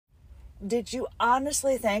did you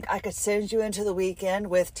honestly think I could send you into the weekend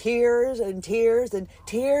with tears and tears and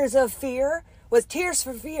tears of fear? With tears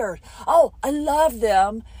for fear. Oh, I love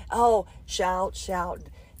them. Oh, shout, shout,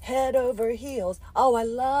 head over heels. Oh, I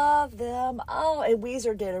love them. Oh, and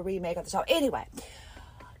Weezer did a remake of the song. Anyway,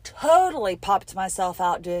 totally popped myself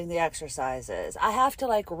out doing the exercises. I have to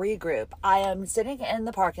regroup. I am sitting in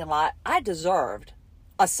the parking lot. I deserved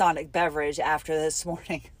a Sonic beverage after this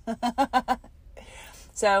morning.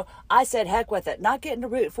 So I said, heck with it. Not getting a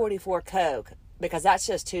Route 44 Coke because that's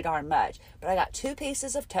just too darn much. But I got 2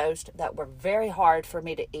 pieces of toast that were very hard for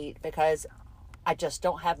me to eat because I just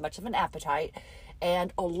don't have much of an appetite,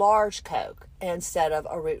 and a large Coke instead of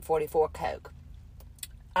a Route 44 Coke.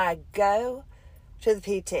 I go to the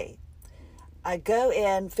PT. I go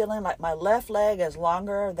in feeling like my left leg is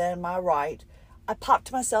longer than my right. I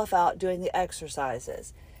popped myself out doing the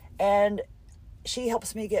exercises, and she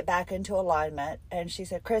helps me get back into alignment. And she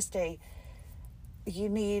said, Christy, you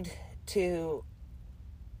need to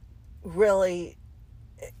really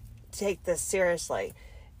take this seriously.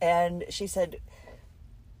 And she said,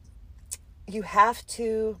 you have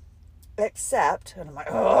to accept. And I'm like,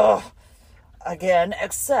 oh, again,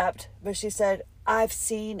 accept. But she said, I've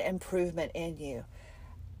seen improvement in you.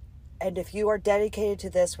 And if you are dedicated to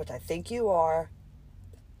this, which I think you are,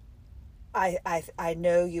 I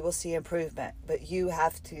know you will see improvement, but you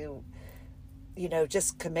have to,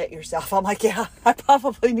 just commit yourself. I'm like, yeah, I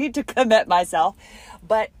probably need to commit myself,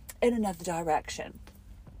 but in another direction.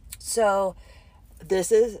 So this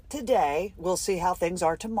is today. We'll see how things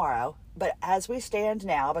are tomorrow. But as we stand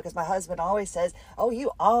now, because my husband always says, oh,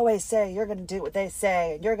 you always say you're going to do what they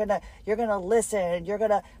say, and you're going to listen, and you're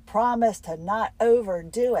going to promise to not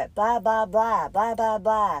overdo it, blah, blah, blah, blah, blah,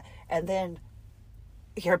 blah. And then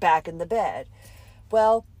you're back in the bed.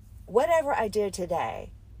 Well, whatever I did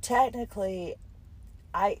today, technically,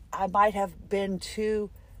 I might have been too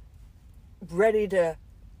ready to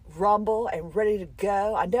rumble and ready to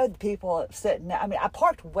go. I know the people sitting, I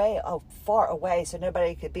parked way far away so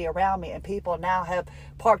nobody could be around me, and people now have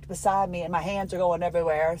parked beside me and my hands are going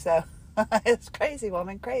everywhere. So it's crazy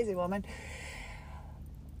woman.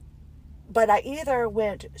 But I either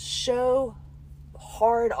went so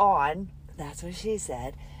hard on, that's what she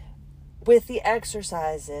said, with the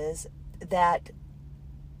exercises that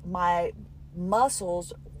my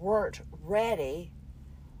muscles weren't ready,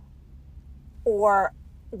 or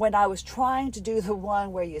when I was trying to do the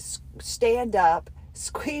one where you stand up,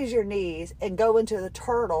 squeeze your knees, and go into the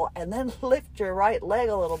turtle, and then lift your right leg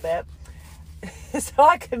a little bit so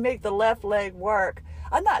I can make the left leg work,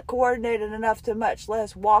 I'm not coordinated enough to much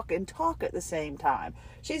less walk and talk at the same time.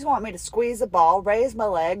 She's wanting me to squeeze the ball, raise my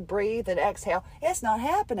leg, breathe, and exhale. It's not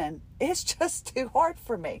happening. It's just too hard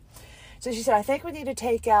for me. So she said, I think we need to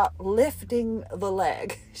take out lifting the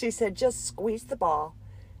leg. She said, just squeeze the ball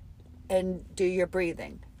and do your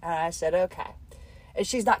breathing. And I said, okay. And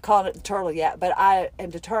she's not calling it the turtle yet, but I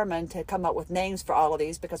am determined to come up with names for all of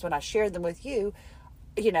these, because when I share them with you,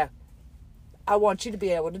 I want you to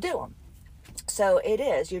be able to do them. So it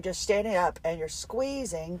is, you're just standing up and you're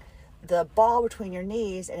squeezing the ball between your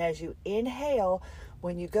knees. And as you inhale,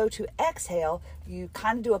 when you go to exhale, you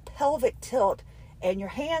kind of do a pelvic tilt and your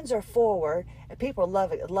hands are forward, and people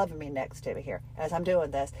are loving me next to me here as I'm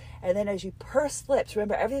doing this. And then as you purse lips,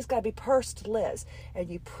 remember everything's got to be pursed lips, and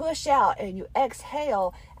you push out and you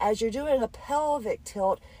exhale as you're doing a pelvic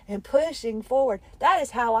tilt and pushing forward. That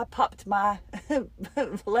is how I popped my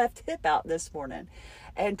left hip out this morning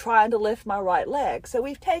and trying to lift my right leg. So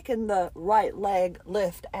we've taken the right leg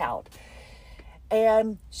lift out,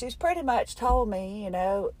 and she's pretty much told me,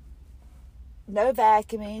 no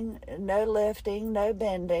vacuuming, no lifting, no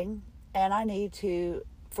bending, and I need to,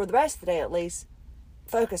 for the rest of the day at least,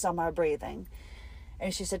 focus on my breathing.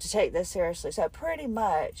 And she said to take this seriously. So pretty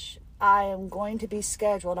much I am going to be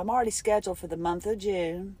scheduled. I'm already scheduled for the month of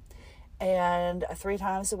June, and 3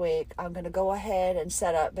 times a week I'm going to go ahead and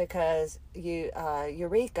set up, because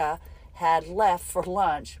Eureka had left for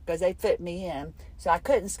lunch because they fit me in. So I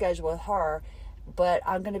couldn't schedule with her. But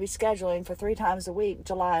I'm going to be scheduling for 3 times a week,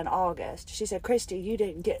 July and August. She said, Christy, you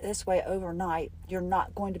didn't get this way overnight. You're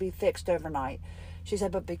not going to be fixed overnight. She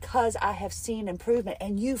said, but because I have seen improvement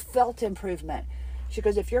and you felt improvement. She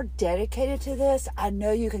goes, if you're dedicated to this, I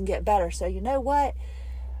know you can get better. So you know what?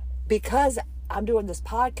 Because I'm doing this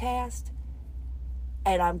podcast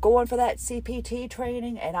and I'm going for that CPT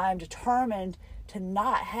training, and I'm determined to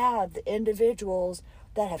not have the individuals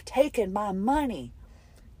that have taken my money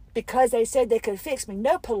because they said they could fix me.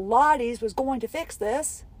 No Pilates was going to fix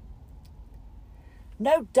this.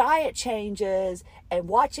 No diet changes and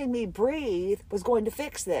watching me breathe was going to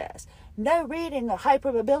fix this. no reading of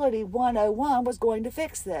Hypermobility 101 was going to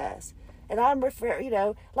fix this. And I'm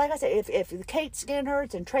like I said, if Kate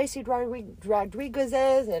Skinner's and Tracy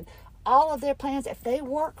Rodriguez's and all of their plans, if they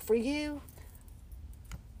work for you,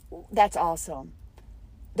 that's awesome.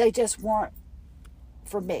 They just weren't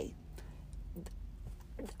for me.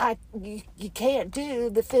 You can't do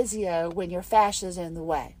the physio when your fascia's in the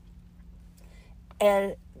way.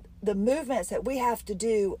 And the movements that we have to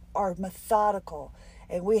do are methodical,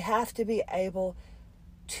 and we have to be able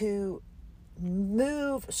to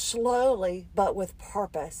move slowly but with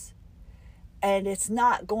purpose. And it's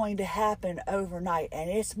not going to happen overnight.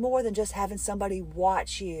 And it's more than just having somebody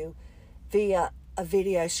watch you via a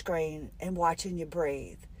video screen and watching you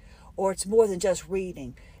breathe. Or it's more than just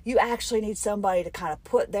reading. You actually need somebody to kind of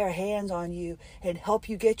put their hands on you and help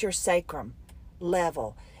you get your sacrum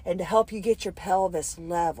level and to help you get your pelvis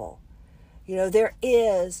level. There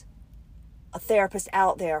is a therapist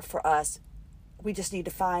out there for us. We just need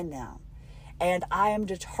to find them. And I am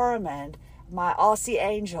determined, my Aussie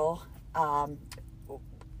angel,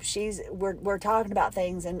 we're talking about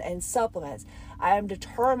things and supplements. I am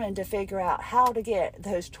determined to figure out how to get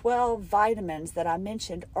those 12 vitamins that I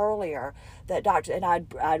mentioned earlier that and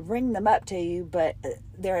I'd ring them up to you, but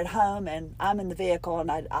they're at home and I'm in the vehicle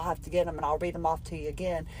and I'll have to get them and I'll read them off to you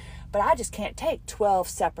again. But I just can't take 12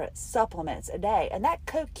 separate supplements a day. And that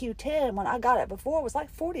CoQ10, when I got it before, was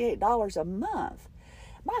like $48 a month.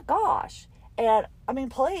 My gosh. And I mean,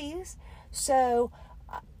 please. So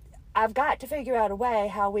I've got to figure out a way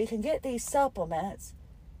how we can get these supplements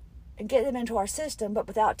and get them into our system, but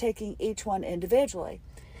without taking each one individually.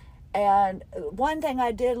 And one thing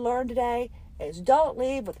I did learn today is don't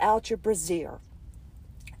leave without your brassiere.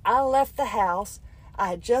 I left the house.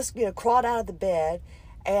 I had just crawled out of the bed,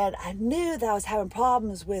 and I knew that I was having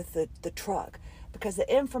problems with the truck because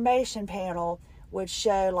the information panel would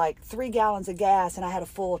show like 3 gallons of gas and I had a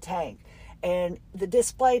full tank. And the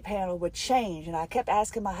display panel would change. And I kept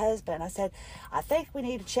asking my husband, I said, I think we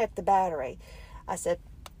need to check the battery. I said,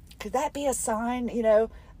 could that be a sign,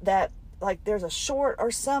 that like there's a short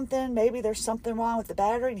or something? Maybe there's something wrong with the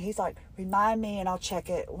battery. And he's like, remind me and I'll check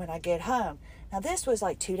it when I get home. Now this was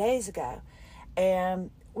like 2 days ago.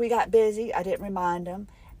 And we got busy. I didn't remind him.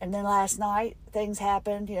 And then last night things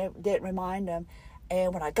happened, didn't remind him.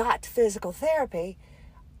 And when I got to physical therapy,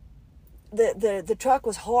 the truck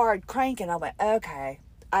was hard cranking. I went, okay,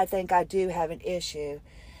 I think I do have an issue.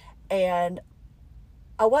 And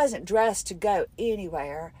I wasn't dressed to go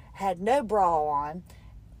anywhere, had no bra on,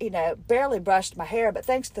 barely brushed my hair, but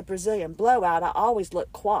thanks to the Brazilian blowout, I always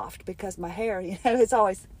look coiffed because my hair, it's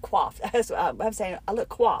always coiffed. That's what I'm saying, I look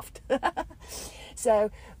coiffed. So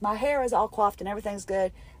my hair is all coiffed and everything's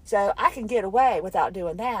good. So I can get away without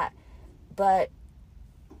doing that. But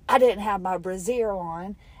I didn't have my brassiere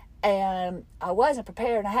on. And I wasn't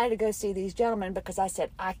prepared. I had to go see these gentlemen because I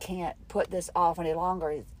said, I can't put this off any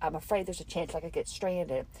longer. I'm afraid there's a chance I could get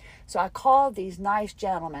stranded. So I called these nice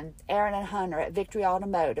gentlemen, Aaron and Hunter at Victory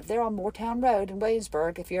Automotive. They're on Moortown Road in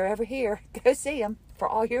Williamsburg. If you're ever here, go see them for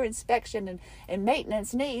all your inspection and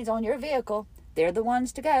maintenance needs on your vehicle. They're the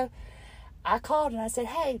ones to go. I called and I said,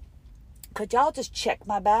 hey, could y'all just check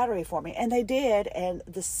my battery for me? And they did, and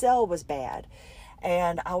the cell was bad.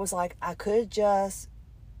 And I was like, I could just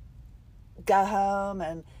go home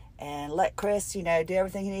and let Chris, do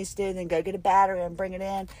everything he needs to do, and then go get a battery and bring it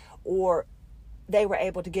in. Or they were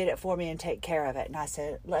able to get it for me and take care of it. And I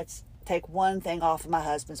said, let's take one thing off of my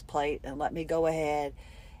husband's plate and let me go ahead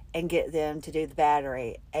and get them to do the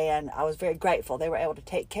battery. And I was very grateful. They were able to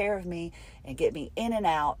take care of me and get me in and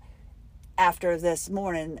out after this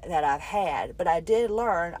morning that I've had. But I did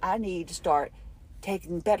learn I need to start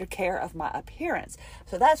taking better care of my appearance.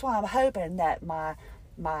 So that's why I'm hoping that my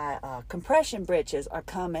compression britches are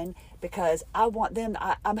coming, because I want them,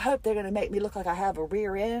 I'm hope they're going to make me look like I have a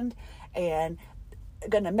rear end and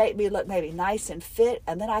going to make me look maybe nice and fit,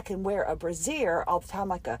 and then I can wear a brassiere all the time,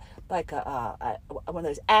 like a one of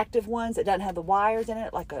those active ones that doesn't have the wires in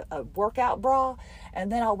it, like a workout bra,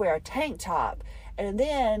 and then I'll wear a tank top, and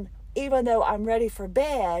then even though I'm ready for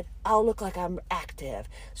bed, I'll look like I'm active,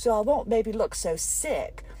 so I won't maybe look so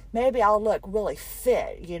sick. Maybe I'll look really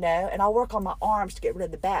fit, and I'll work on my arms to get rid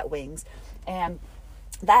of the bat wings. And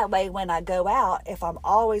that way, when I go out, if I'm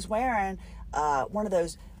always wearing one of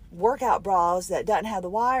those workout bras that doesn't have the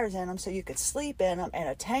wires in them so you could sleep in them, and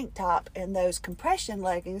a tank top and those compression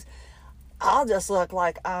leggings, I'll just look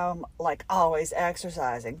like I'm like always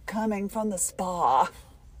exercising, coming from the spa.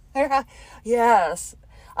 Yes.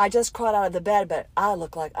 I just crawled out of the bed, but I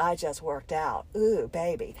look like I just worked out. Ooh,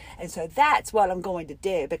 baby. And so that's what I'm going to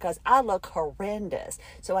do because I look horrendous.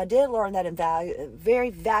 So I did learn that very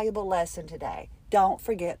valuable lesson today. Don't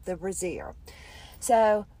forget the brassiere.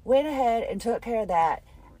 So went ahead and took care of that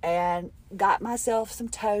and got myself some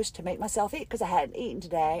toast to make myself eat because I hadn't eaten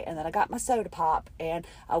today. And then I got my soda pop, and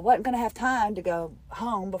I wasn't going to have time to go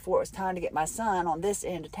home before it was time to get my son on this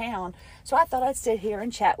end of town. So I thought I'd sit here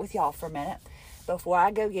and chat with y'all for a minute before I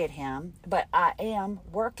go get him. But I am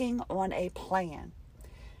working on a plan.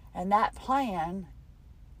 And that plan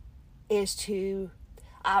is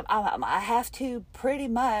I have to pretty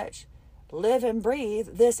much live and breathe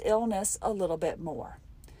this illness a little bit more.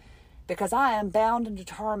 Because I am bound and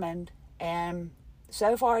determined, and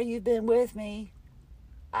so far you've been with me.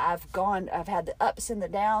 I've had the ups and the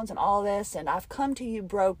downs and all this, and I've come to you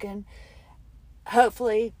broken.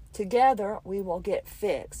 Hopefully, together, we will get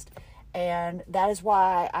fixed. And that is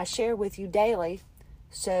why I share with you daily,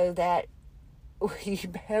 so that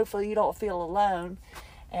hopefully you don't feel alone.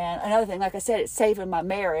 And another thing, like I said, it's saving my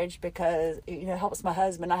marriage because it helps my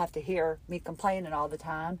husband not have to hear me complaining all the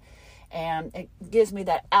time. And it gives me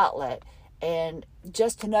that outlet. And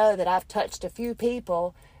just to know that I've touched a few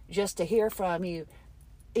people, just to hear from you,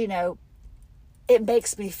 it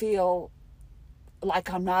makes me feel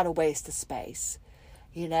like I'm not a waste of space.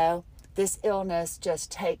 This illness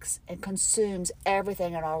just takes and consumes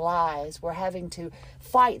everything in our lives. We're having to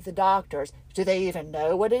fight the doctors. Do they even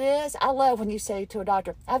know what it is? I love when you say to a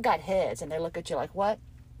doctor, I've got heads, and they look at you like, what?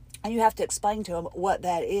 And you have to explain to them what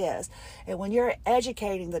that is. And when you're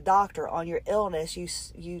educating the doctor on your illness,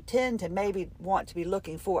 you tend to maybe want to be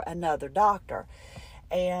looking for another doctor.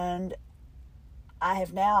 And I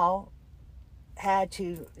have now had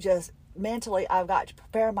to just mentally, I've got to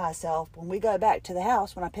prepare myself. When we go back to the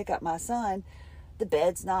house, when I pick up my son, the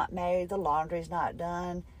bed's not made, the laundry's not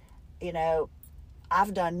done.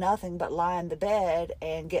 I've done nothing but lie in the bed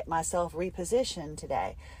and get myself repositioned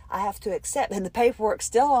today. I have to accept, and the paperwork's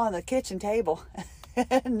still on the kitchen table.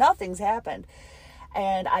 Nothing's happened.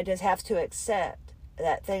 And I just have to accept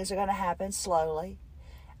that things are going to happen slowly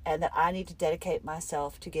and that I need to dedicate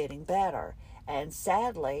myself to getting better. And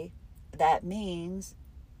sadly, that means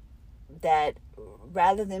that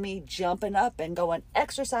rather than me jumping up and going,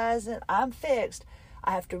 exercising, I'm fixed,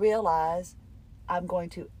 I have to realize I'm going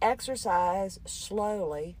to exercise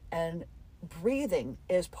slowly, and breathing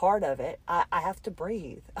is part of it. I have to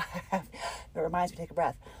breathe. It reminds me to take a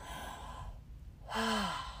breath.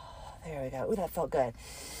 There we go. Ooh, that felt good.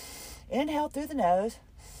 Inhale through the nose.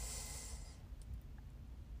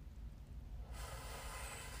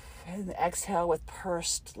 And exhale with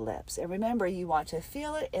pursed lips. And remember, you want to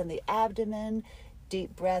feel it in the abdomen.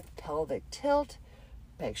 Deep breath, pelvic tilt.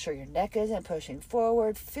 Make sure your neck isn't pushing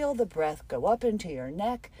forward. Feel the breath go up into your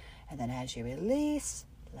neck. And then as you release,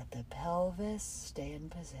 let the pelvis stay in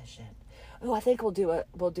position. Oh, I think we'll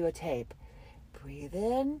do a tape. Breathe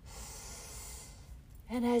in.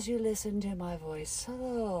 And as you listen to my voice,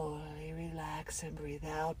 slowly relax and breathe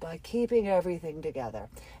out by keeping everything together.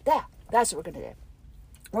 That's what we're going to do.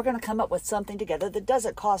 We're going to come up with something together that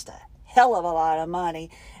doesn't cost a hell of a lot of money,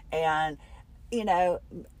 and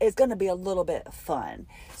it's going to be a little bit fun.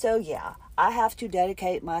 So yeah, I have to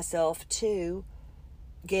dedicate myself to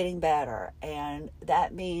getting better. And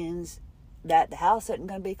that means that the house isn't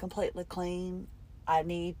going to be completely clean. I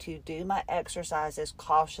need to do my exercises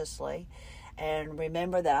cautiously and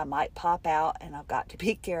remember that I might pop out, and I've got to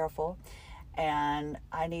be careful. And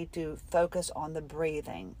I need to focus on the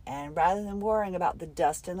breathing. And rather than worrying about the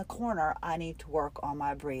dust in the corner, I need to work on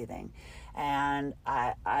my breathing. And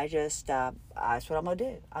that's what I'm going to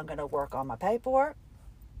do. I'm going to work on my paperwork,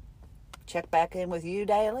 check back in with you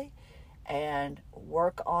daily, and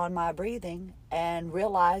work on my breathing, and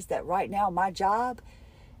realize that right now my job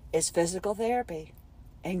is physical therapy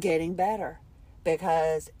and getting better,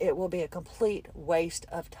 because it will be a complete waste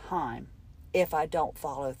of time if I don't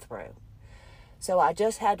follow through. So I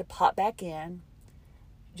just had to pop back in,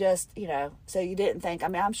 so you didn't think,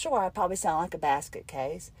 I'm sure I probably sound like a basket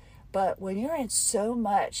case, but when you're in so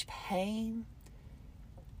much pain,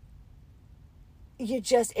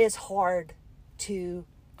 it's hard to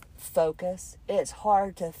focus. It's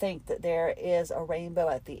hard to think that there is a rainbow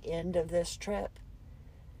at the end of this trip.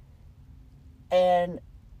 And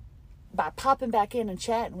by popping back in and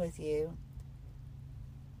chatting with you,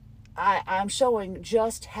 I'm showing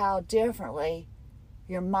just how differently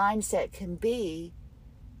your mindset can be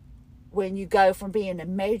when you go from being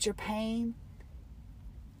in major pain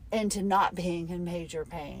into not being in major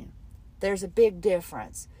pain. There's a big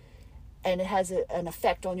difference, and it has an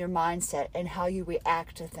effect on your mindset and how you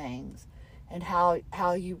react to things. and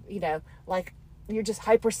how you like you're just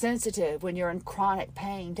hypersensitive when you're in chronic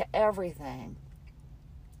pain to everything.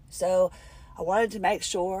 So I wanted to make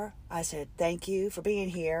sure. I said, thank you for being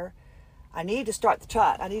here. I need to start the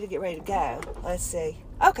truck. I need to get ready to go. Let's see.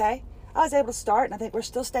 Okay. I was able to start, and I think we're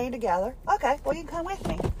still staying together. Okay. Well, you can come with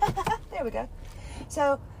me. There we go.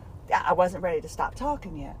 So I wasn't ready to stop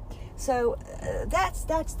talking yet. So that's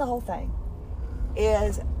the whole thing.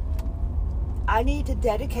 Is I need to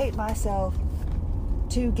dedicate myself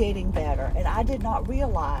to getting better. And I did not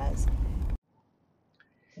realize.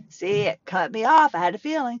 See, it cut me off. I had a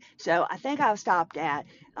feeling. So I think I've stopped at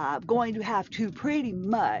going to have to pretty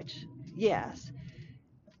much, yes,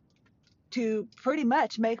 to pretty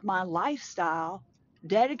much make my lifestyle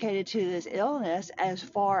dedicated to this illness as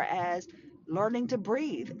far as learning to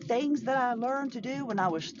breathe. Things that I learned to do when I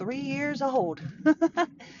was 3 years old.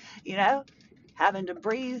 you know, having to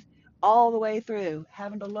breathe all the way through,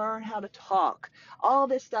 having to learn how to talk. All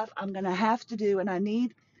this stuff I'm going to have to do, and I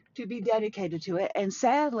need to be dedicated to it. And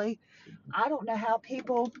sadly, I don't know how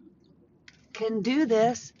people can do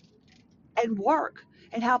this and work,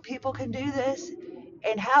 and how people can do this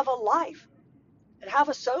and have a life, and have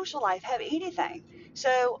a social life, have anything.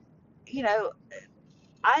 So, you know,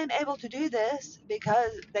 I am able to do this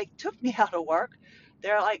because they took me out of work.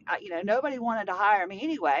 They're like, nobody wanted to hire me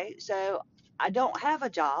anyway. So I don't have a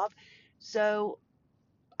job. So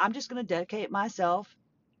I'm just going to dedicate myself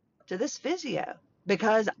to this physio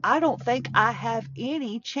because I don't think I have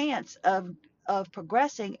any chance of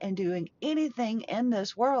progressing and doing anything in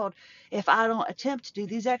this world if I don't attempt to do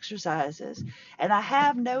these exercises. And I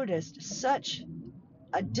have noticed such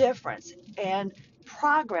a difference and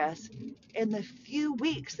progress in the few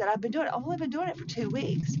weeks that I've been doing it. I've only been doing it for 2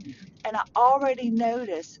 weeks, and I already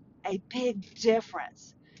notice a big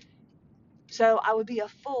difference. So I would be a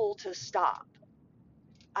fool to stop.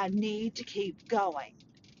 I need to keep going,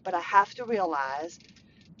 but I have to realize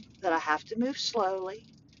that I have to move slowly.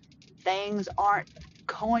 Things aren't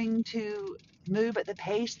going to move at the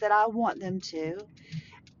pace that I want them to,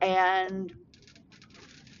 and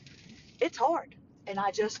it's hard. And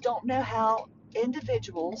I just don't know how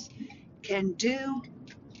individuals can do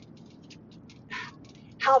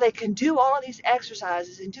how they can do all of these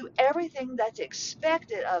exercises and do everything that's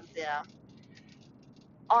expected of them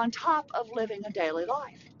on top of living a daily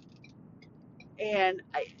life. And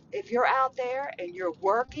if you're out there and you're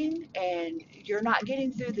working and you're not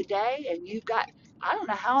getting through the day and you've got, I don't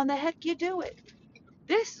know how in the heck you do it.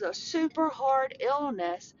 This is a super hard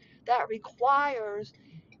illness that requires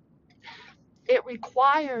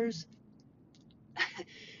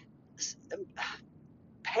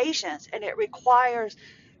patience, and it requires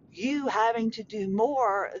you having to do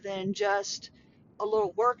more than just a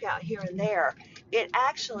little workout here and there. It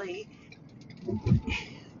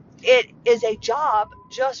is a job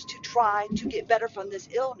just to try to get better from this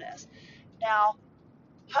illness. Now,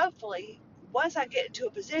 hopefully, once I get into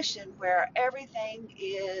a position where everything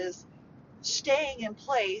is staying in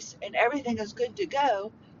place and everything is good to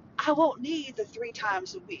go, I won't need the 3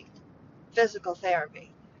 times a week physical therapy.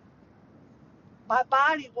 My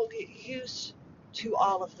body will get used to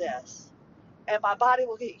all of this. And my body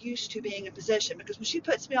will get used to being in position, because when she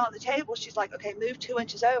puts me on the table, she's like, okay, move 2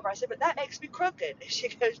 inches over. I said, but that makes me crooked. And she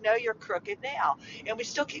goes, no, you're crooked now. And we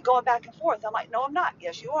still keep going back and forth. I'm like, no, I'm not.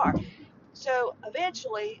 Yes, you are. So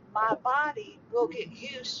eventually my body will get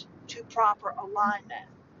used to proper alignment.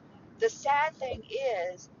 The sad thing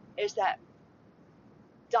is that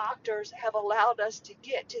doctors have allowed us to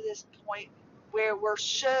get to this point where we're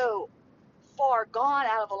so far gone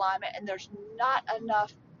out of alignment, and there's not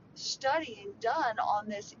enough studying done on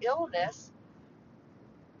this illness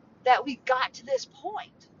that we got to this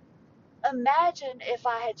point. Imagine if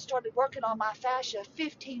I had started working on my fascia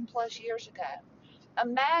 15 plus years ago.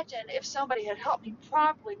 Imagine if somebody had helped me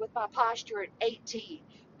properly with my posture at 18.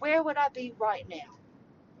 Where would I be right now?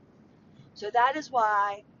 So that is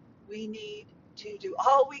why we need to do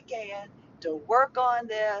all we can to work on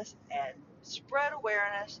this and spread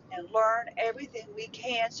awareness and learn everything we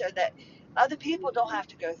can so that other people don't have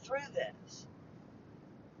to go through this.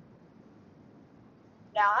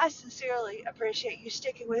 Now, I sincerely appreciate you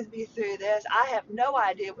sticking with me through this. I have no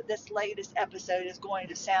idea what this latest episode is going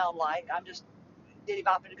to sound like. I'm just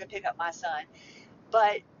diddy-bopping to go pick up my son.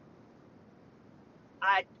 But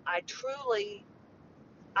I truly,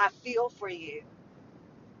 I feel for you.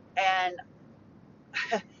 And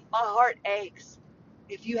my heart aches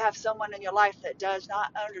if you have someone in your life that does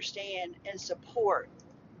not understand and support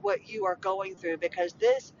what you are going through, because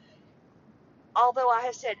this, although I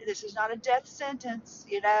have said this is not a death sentence,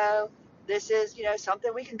 this is,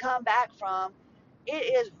 something we can come back from.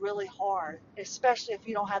 it is really hard, especially if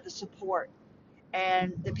you don't have the support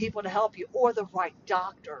and the people to help you or the right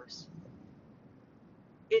doctors.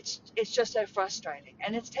 It's just so frustrating,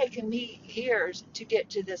 and it's taken me years to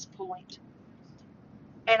get to this point,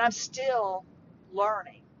 and I'm still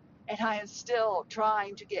learning, and I am still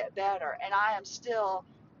trying to get better, and I am still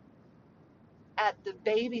at the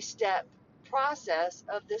baby step process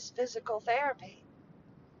of this physical therapy.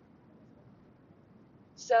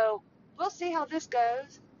 So we'll see how this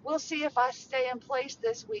goes. We'll see if I stay in place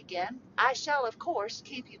this weekend. I shall, of course,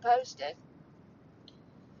 keep you posted.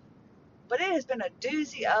 But it has been a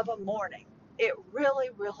doozy of a morning. It really,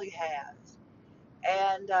 really has.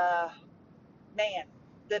 And man,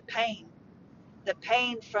 the pain, the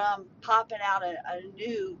pain from popping out a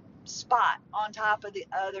new spot on top of the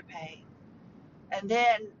other pain, and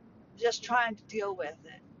then just trying to deal with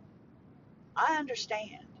it. I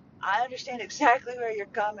understand. I understand exactly where you're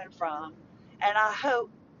coming from. And I hope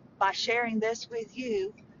by sharing this with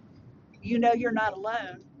you, you know you're not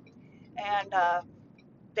alone. And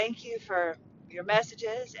thank you for your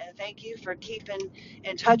messages, and thank you for keeping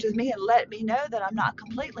in touch with me and letting me know that I'm not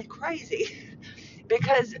completely crazy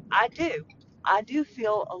because I do. I do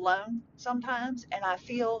feel alone sometimes, and I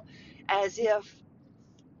feel as if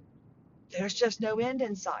there's just no end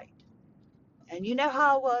in sight. And you know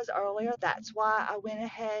how I was earlier? That's why I went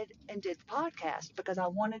ahead and did the podcast, because I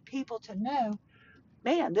wanted people to know,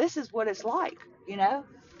 man, this is what it's like, you know?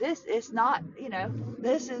 This is not,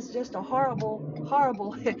 this is just a horrible,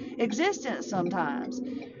 horrible existence sometimes.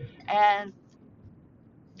 And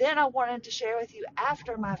then I wanted to share with you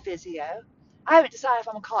after my physio. I haven't decided if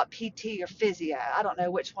I'm going to call it PT or physio. I don't know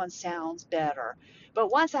which one sounds better.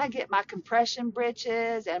 But once I get my compression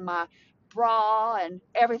breeches and my bra and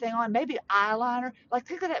everything on, maybe eyeliner, like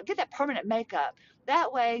get that permanent makeup.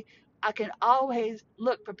 That way I can always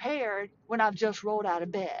look prepared when I've just rolled out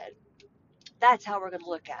of bed. That's how we're going to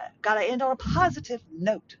look at it. Got to end on a positive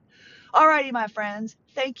note. Alrighty, my friends,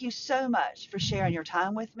 thank you so much for sharing your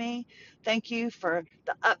time with me. Thank you for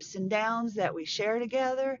the ups and downs that we share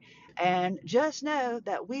together. And just know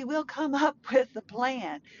that we will come up with a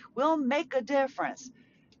plan. We'll make a difference.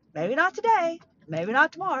 Maybe not today, maybe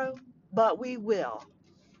not tomorrow, but we will.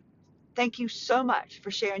 Thank you so much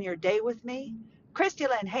for sharing your day with me. Christy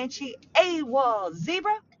Lynn Hanchy, AWOL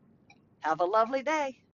Zebra. Have a lovely day.